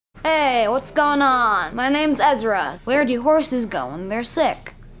Hey, what's going on? My name's Ezra. Where do horses go when they're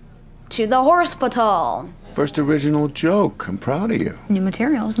sick? To the hospital. First original joke. I'm proud of you. New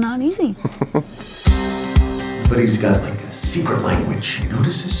material's not easy. But he's got like a secret language. You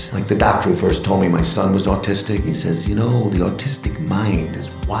notice this? Like the doctor who first told me my son was autistic. He says, you know, the autistic mind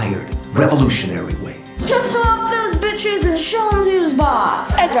is wired in revolutionary ways. Just off those bitches and show them who's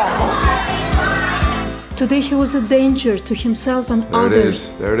boss. Ezra. Today he was a danger to himself and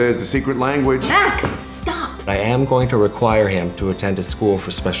others. There it is, the secret language. Max, stop. I am going to require him to attend a school for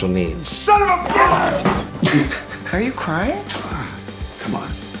special needs. Son of a bitch! Are you crying? Come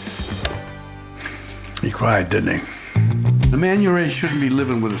on. He cried, didn't he? A man your age shouldn't be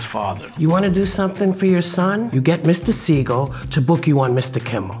living with his father. You want to do something for your son? You get Mr. Siegel to book you on Mr.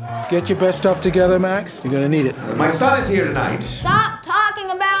 Kimmel. Get your best stuff together, Max. You're gonna need it. My son is here tonight. Stop talking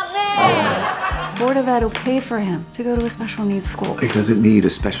about me. Board of Ed will pay for him to go to a special needs school. He doesn't need a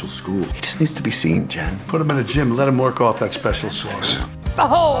special school. He just needs to be seen, Jen. Put him in a gym, let him work off that special sauce.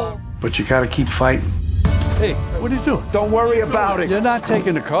 Oh. But you gotta keep fighting. Hey, what are you doing? Don't worry about it. You're not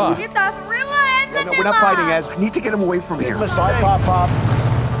taking the car. It's a thriller and vanilla. No, we're not fighting, Ez. I need to get him away from here. Bye, Pop.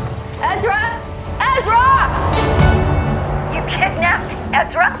 Ezra! Ezra! You kidnapped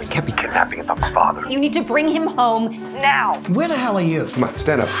Ezra? He can't be kidnapping if I'm his father. You need to bring him home now. Where the hell are you? Come on,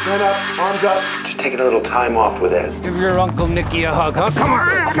 stand up. Stand up, arms up. Just taking a little time off with Ez. Give your Uncle Nicky a hug, huh? Come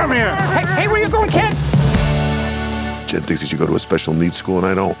on, come here. Hey, where you going, kid? Jen thinks he should go to a special needs school, and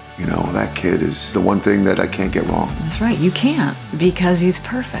I don't. You know, that kid is the one thing that I can't get wrong. That's right, you can't, because he's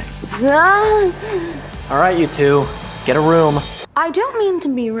perfect. All right, you two, get a room. I don't mean to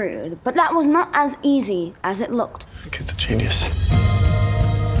be rude, but that was not as easy as it looked. The kid's a genius.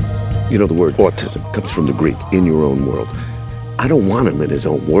 You know, the word autism comes from the Greek, in your own world. I don't want him in his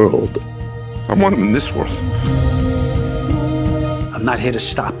own world. I want him in this world. I'm not here to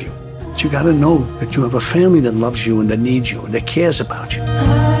stop you. But you gotta know that you have a family that loves you and that needs you and that cares about you.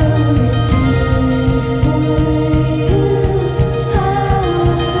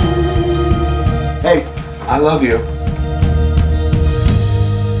 Hey, I love you.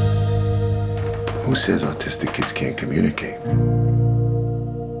 Who says autistic kids can't communicate?